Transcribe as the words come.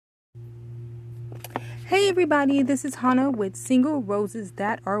Hey everybody, this is Hannah with Single Roses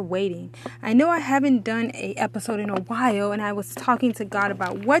That Are Waiting. I know I haven't done an episode in a while, and I was talking to God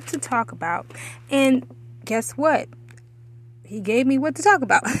about what to talk about. And guess what? He gave me what to talk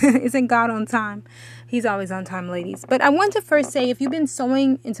about. Isn't God on time? He's always on time, ladies. But I want to first say, if you've been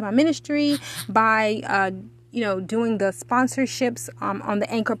sowing into my ministry by doing the sponsorships on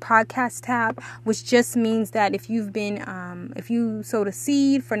the Anchor Podcast tab, which just means that if you sowed a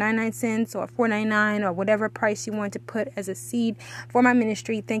seed for 99 cents or $4.99 or whatever price you want to put as a seed for my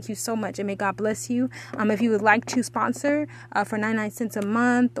ministry, thank you so much, and may God bless you. If you would like to sponsor for 99 cents a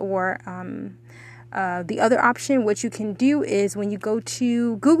month, or the other option, what you can do is when you go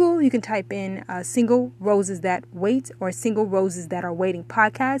to Google, you can type in Single Roses That Wait or Single Roses That Are Waiting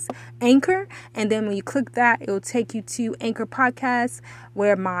podcast, Anchor. And then when you click that, it'll take you to Anchor Podcast,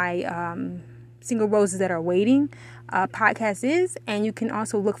 where my Single Roses That Are Waiting podcast is. And you can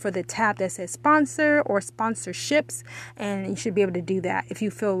also look for the tab that says sponsor or sponsorships. And you should be able to do that if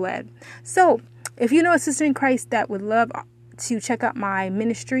you feel led. So if you know a sister in Christ that would love to check out my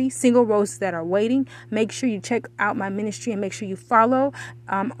ministry, Single Roses That Are Waiting, make sure you check out my ministry and make sure you follow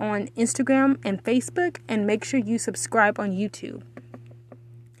on Instagram and Facebook, and make sure you subscribe on YouTube.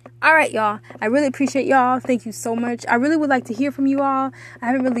 All right, y'all. I really appreciate y'all. Thank you so much. I really would like to hear from you all. I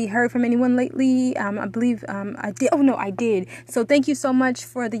haven't really heard from anyone lately. I believe I did. Oh, no, I did. So thank you so much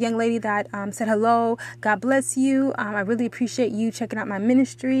for the young lady that said hello. God bless you. I really appreciate you checking out my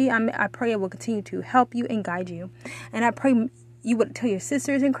ministry. I pray it will continue to help you and guide you. And I pray you would tell your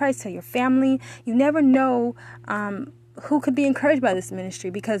sisters in Christ, tell your family. You never know who could be encouraged by this ministry,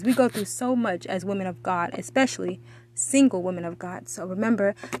 because we go through so much as women of God, especially single women of God. So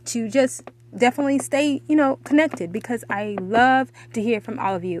remember to just definitely stay, connected, because I love to hear from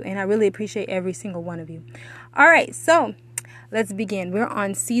all of you, and I really appreciate every single one of you. All right, so let's begin. We're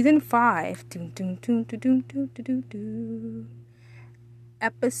on season 5,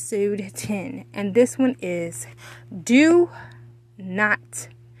 episode 10, and this one is Do Not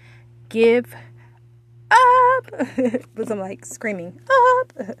Give Up. Because I'm like screaming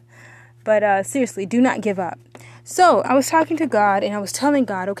up. But seriously, do not give up. So I was talking to God, and I was telling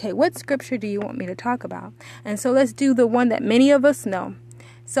God, okay, what scripture do you want me to talk about? And so let's do the one that many of us know.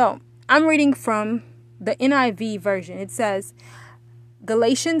 So I'm reading from the NIV version. It says,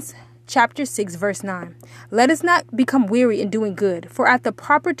 Galatians chapter 6, verse 9. Let us not become weary in doing good, for at the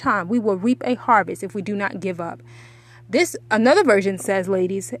proper time we will reap a harvest if we do not give up. Another version says,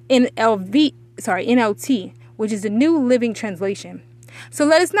 ladies, NLT, which is the New Living Translation. So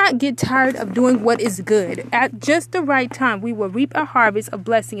let us not get tired of doing what is good. At just the right time, we will reap a harvest of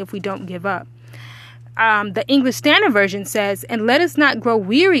blessing if we don't give up. The English Standard Version says, and let us not grow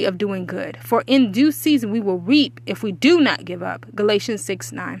weary of doing good, for in due season we will reap if we do not give up. Galatians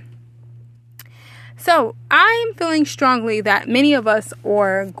 6:9. So I'm feeling strongly that many of us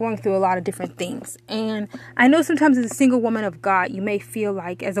are going through a lot of different things. And I know sometimes as a single woman of God, you may feel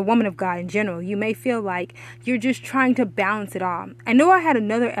like, as a woman of God in general, you may feel like you're just trying to balance it all. I know I had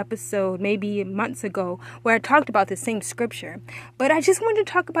another episode maybe months ago where I talked about the same scripture, but I just wanted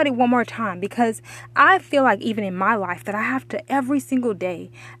to talk about it one more time, because I feel like even in my life that I have to every single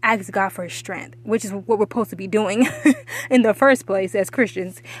day ask God for his strength, which is what we're supposed to be doing in the first place as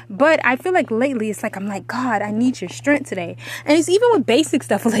Christians. But I feel like lately it's like, I'm like, God, I need your strength today. And it's even with basic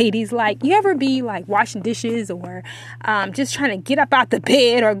stuff, ladies. Like, you ever be like washing dishes or just trying to get up out the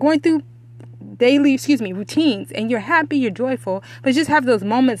bed or going through daily, routines, and you're happy, you're joyful, but just have those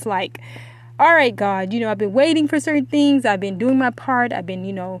moments like, all right, God, I've been waiting for certain things. I've been doing my part. I've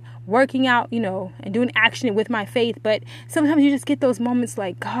been, working out, and doing action with my faith. But sometimes you just get those moments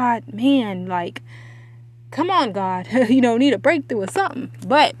like, God, man, like, come on, God, need a breakthrough or something.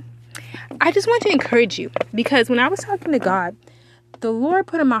 But I just want to encourage you, because when I was talking to God, the Lord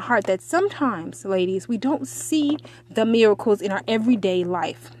put in my heart that sometimes, ladies, we don't see the miracles in our everyday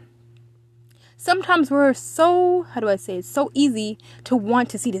life. Sometimes we're so easy to want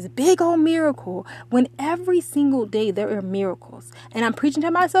to see this big old miracle when every single day there are miracles. And I'm preaching to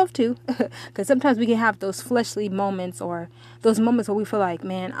myself too, because sometimes we can have those fleshly moments, or those moments where we feel like,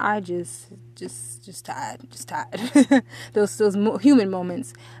 man, I just tired. those human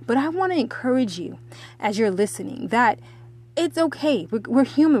moments. But I want to encourage you as you're listening that it's okay. We're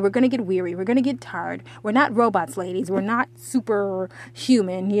human. We're going to get weary. We're going to get tired. We're not robots, ladies. We're not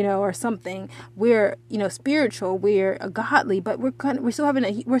superhuman, or something. We're, spiritual. We're godly, but we're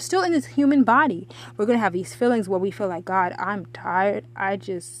still in this human body. We're going to have these feelings where we feel like, God, I'm tired.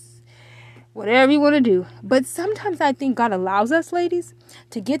 Whatever you want to do. But sometimes I think God allows us, ladies,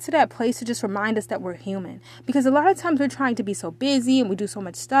 to get to that place to just remind us that we're human. Because a lot of times we're trying to be so busy and we do so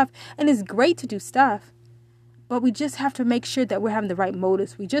much stuff. And it's great to do stuff. But we just have to make sure that we're having the right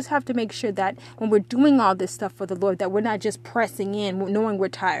motives. We just have to make sure that when we're doing all this stuff for the Lord, that we're not just pressing in knowing we're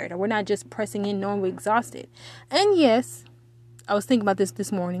tired, or we're not just pressing in knowing we're exhausted. And yes, I was thinking about this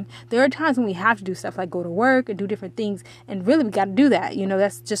morning. There are times when we have to do stuff like go to work and do different things. And really, we got to do that.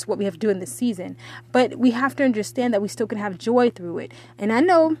 That's just what we have to do in this season. But we have to understand that we still can have joy through it. And I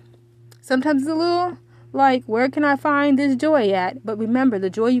know sometimes it's a little like, where can I find this joy at? But remember, the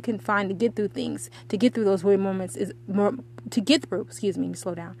joy you can find to get through things, to get through those weary moments is more, to get through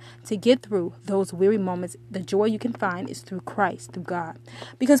those weary moments, the joy you can find is through Christ, through God.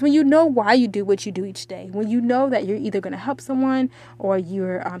 Because when you know why you do what you do each day, when you know that you're either going to help someone or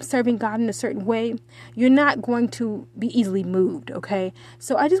you're serving God in a certain way, you're not going to be easily moved, okay?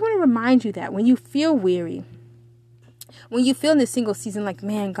 So I just want to remind you that when you feel weary, when you feel in this single season like,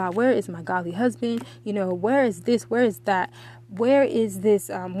 man, God, where is my godly husband? Where is this? Where is that? Where is this?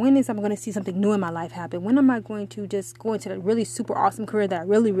 When is I'm going to see something new in my life happen? When am I going to just go into that really super awesome career that I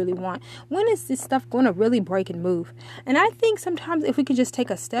really, really want? When is this stuff going to really break and move? And I think sometimes if we could just take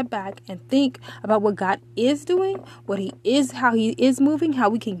a step back and think about what God is doing, what he is, how he is moving, how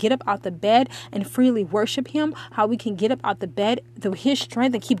we can get up out the bed and freely worship him, how we can get up out the bed through his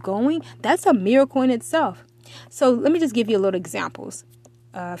strength and keep going, that's a miracle in itself. So let me just give you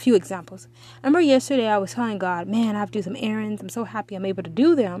a few examples. I remember yesterday I was telling God, man, I have to do some errands. I'm so happy I'm able to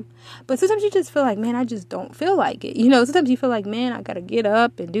do them. But sometimes you just feel like, man, I just don't feel like it. Sometimes you feel like, man, I got to get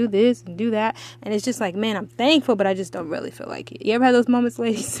up and do this and do that. And it's just like, man, I'm thankful, but I just don't really feel like it. You ever had those moments,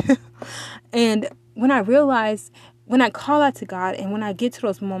 ladies? And when I call out to God and when I get to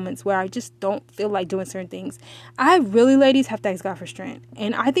those moments where I just don't feel like doing certain things, I really, ladies, have to ask God for strength.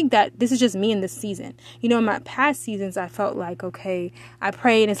 And I think that this is just me in this season. In my past seasons, I felt like, okay, I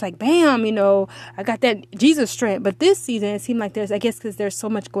prayed and it's like, bam, I got that Jesus strength. But this season, it seemed like because there's so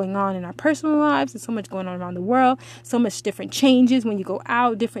much going on in our personal lives and so much going on around the world, so much different changes when you go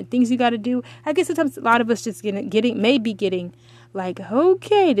out, different things you got to do. I guess sometimes a lot of us just getting like,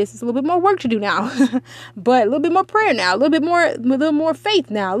 okay, this is a little bit more work to do now, but a little bit more prayer now, a little more faith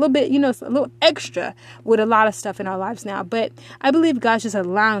now, a little bit, a little extra with a lot of stuff in our lives now. But I believe God's just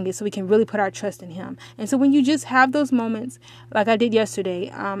allowing it so we can really put our trust in him. And so when you just have those moments like I did yesterday,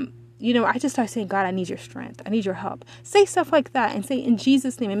 I just start saying, God, I need your strength. I need your help. Say stuff like that and say in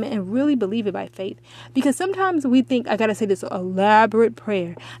Jesus' name, amen, and really believe it by faith. Because sometimes we think, I got to say this elaborate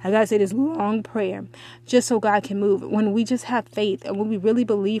prayer. I got to say this long prayer just so God can move. When we just have faith and when we really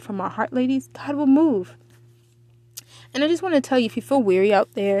believe from our heart, ladies, God will move. And I just want to tell you, if you feel weary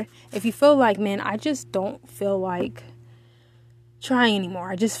out there, if you feel like, man, I just don't feel like trying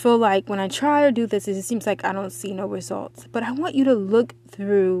anymore. I just feel like when I try to do this, it seems like I don't see no results. But I want you to look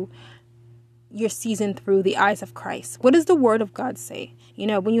through your season through the eyes of Christ. What does the word of God say?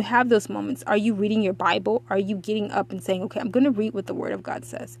 When you have those moments, are you reading your Bible? Are you getting up and saying, okay, I'm going to read what the word of God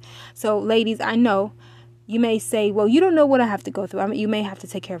says? So ladies, I know you may say, well, you don't know what I have to go through. I mean, you may have to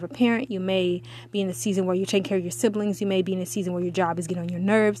take care of a parent. You may be in a season where you're taking care of your siblings. You may be in a season where your job is getting on your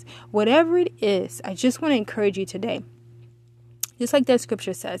nerves. Whatever it is, I just want to encourage you today. Just like that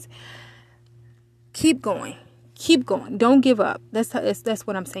scripture says, keep going. Keep going. Don't give up. That's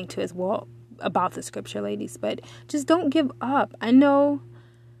what I'm saying too as well about the scripture, ladies. But just don't give up. I know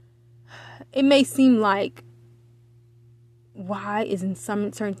it may seem like, why isn't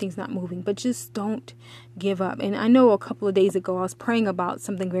certain things not moving? But just don't give up. And I know a couple of days ago I was praying about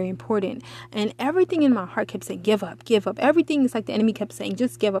something very important, and everything in my heart kept saying, give up, give up. Everything is like the enemy kept saying,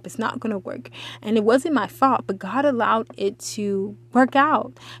 just give up. It's not going to work. And it wasn't my fault, but God allowed it to work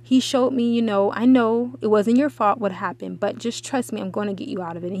out. He showed me, I know it wasn't your fault what happened, but just trust me, I'm going to get you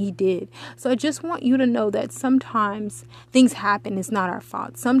out of it. And he did. So I just want you to know that sometimes things happen. It's not our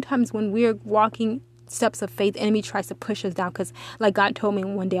fault. Sometimes when we're walking steps of faith, the enemy tries to push us down, because like God told me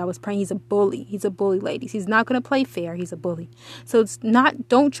one day I was praying, he's a bully, ladies. He's not going to play fair. He's a bully. So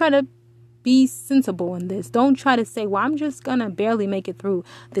don't try to be sensible in this. Don't try to say, well, I'm just going to barely make it through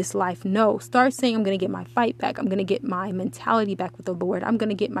this life. No, start saying, I'm going to get my fight back. I'm going to get my mentality back with the Lord. I'm going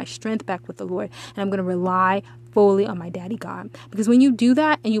to get my strength back with the Lord. And I'm going to rely fully on my daddy God. Because when you do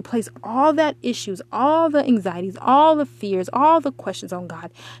that and you place all that issues, all the anxieties, all the fears, all the questions on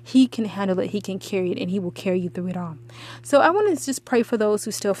God, he can handle it. He can carry it, and he will carry you through it all. So I want to just pray for those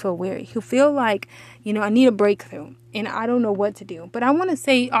who still feel weary, who feel like, I need a breakthrough and I don't know what to do. But I want to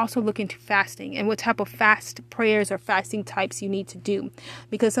say also look into fasting and what type of fast prayers or fasting types you need to do.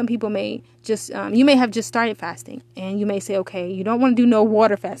 Because some people may just, you may have just started fasting and you may say, okay, you don't want to do no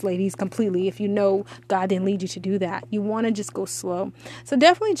water fast, ladies, completely. If you know God didn't lead you to do that, you want to just go slow. So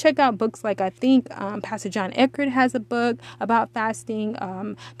definitely check out books like, I think Pastor John Eckert has a book about fasting.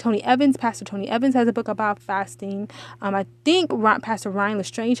 Pastor Tony Evans has a book about fasting. I think Pastor Ryan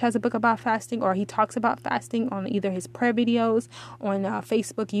Lestrange has a book about fasting, or he talks about fasting on either his prayer videos on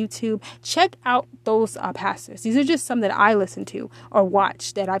Facebook, YouTube. Check out those pastors. These are just some that I listen to or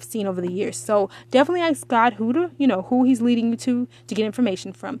watch that I've seen over the years. So definitely ask God who he's leading you to get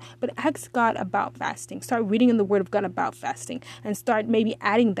information from. But ask God about fasting. Start reading in the Word of God about fasting and start maybe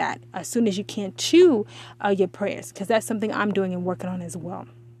adding that as soon as you can to your prayers, because that's something I'm doing and working on as well.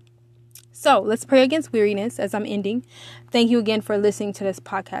 So let's pray against weariness as I'm ending. Thank you again for listening to this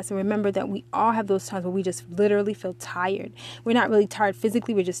podcast. And remember that we all have those times where we just literally feel tired. We're not really tired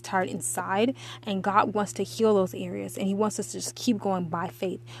physically. We're just tired inside. And God wants to heal those areas. And he wants us to just keep going by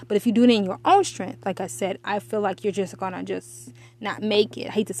faith. But if you do it in your own strength, like I said, I feel like you're just going to just not make it.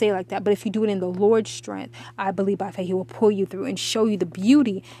 I hate to say it like that. But if you do it in the Lord's strength, I believe by faith he will pull you through and show you the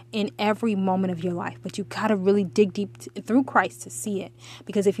beauty in every moment of your life. But you got to really dig deep through Christ to see it.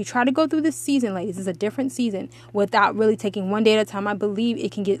 Because if you try to go through this season, ladies, it's a different season, without really taking one day at a time, I believe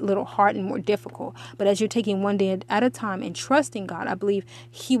it can get a little hard and more difficult. But as you're taking one day at a time and trusting God, I believe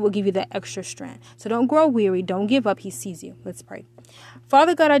he will give you that extra strength. So don't grow weary. Don't give up. He sees you. Let's pray.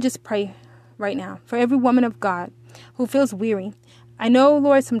 Father God, I just pray right now for every woman of God who feels weary. I know,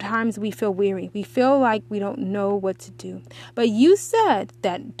 Lord, sometimes we feel weary. We feel like we don't know what to do. But you said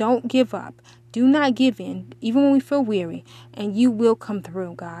that don't give up. Do not give in, even when we feel weary, and you will come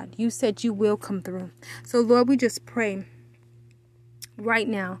through, God. You said you will come through. So, Lord, we just pray right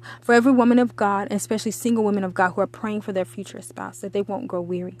now for every woman of God, and especially single women of God who are praying for their future spouse, that they won't grow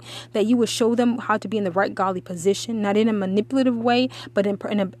weary, that you will show them how to be in the right godly position, not in a manipulative way, but in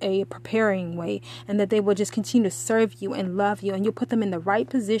a preparing way, and that they will just continue to serve you and love you, and you'll put them in the right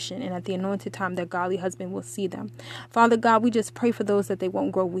position, and at the anointed time their godly husband will see them. Father God, we just pray for those that they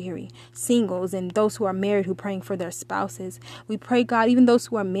won't grow weary, singles and those who are married who are praying for their spouses. We pray, God, even those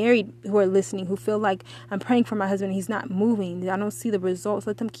who are married who are listening, who feel like, I'm praying for my husband, he's not moving, I don't see the results.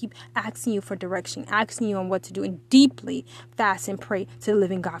 Let them keep asking you for direction, asking you on what to do, and deeply fast and pray to the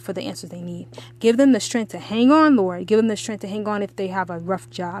living God for the answers they need. Give them the strength to hang on, Lord. Give them the strength to hang on if they have a rough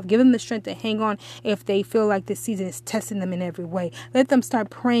job. Give them the strength to hang on if they feel like this season is testing them in every way. Let them start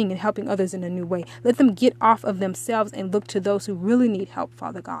praying and helping others in a new way. Let them get off of themselves and look to those who really need help,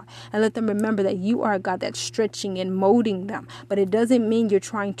 Father God. And let them remember that you are a God that's stretching and molding them. But it doesn't mean you're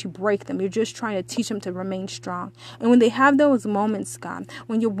trying to break them. You're just trying to teach them to remain strong. And when they have those moments, God,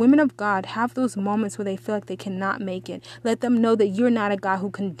 when your women of God have those moments where they feel like they cannot make it, let them know that you're not a God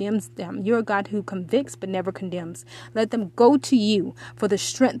who condemns them. You're a God who convicts but never condemns. Let them go to you for the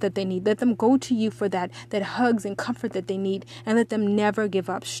strength that they need. Let them go to you for that hugs and comfort that they need, and let them never give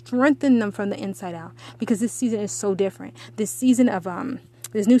up. Strengthen them from the inside out, because this season is so different. This season of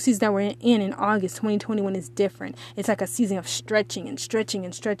this new season that we're in August 2021 is different. It's like a season of stretching and stretching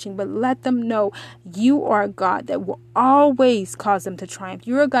and stretching. But let them know you are a God that will always cause them to triumph.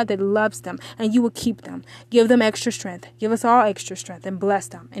 You're a God that loves them, and you will keep them. Give them extra strength. Give us all extra strength, and bless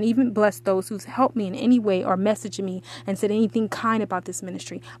them. And even bless those who's helped me in any way or messaged me and said anything kind about this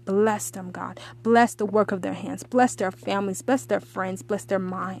ministry. Bless them, God. Bless the work of their hands. Bless their families. Bless their friends. Bless their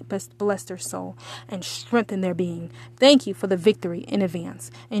mind. Bless their soul. And strengthen their being. Thank you for the victory in advance.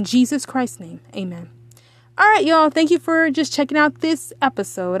 In Jesus Christ's name, amen. All right, y'all. Thank you for just checking out this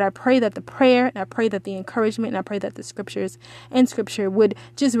episode. I pray that the prayer, and I pray that the encouragement, and I pray that the scriptures and scripture would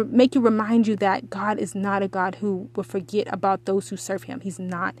just remind you that God is not a God who will forget about those who serve him. He's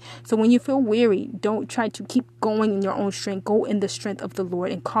not. So when you feel weary, don't try to keep going in your own strength. Go in the strength of the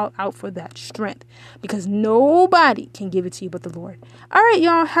Lord and call out for that strength, because nobody can give it to you but the Lord. All right,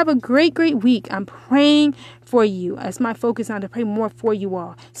 y'all. Have a great, great week. I'm praying for you. As my focus on to pray more for you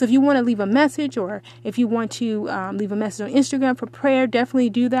all. So if you want to leave a message, or if you want to leave a message on Instagram for prayer, definitely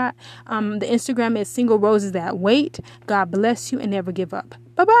do that. The Instagram is Single Roses That Wait. God bless you and never give up.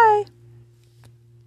 Bye-bye.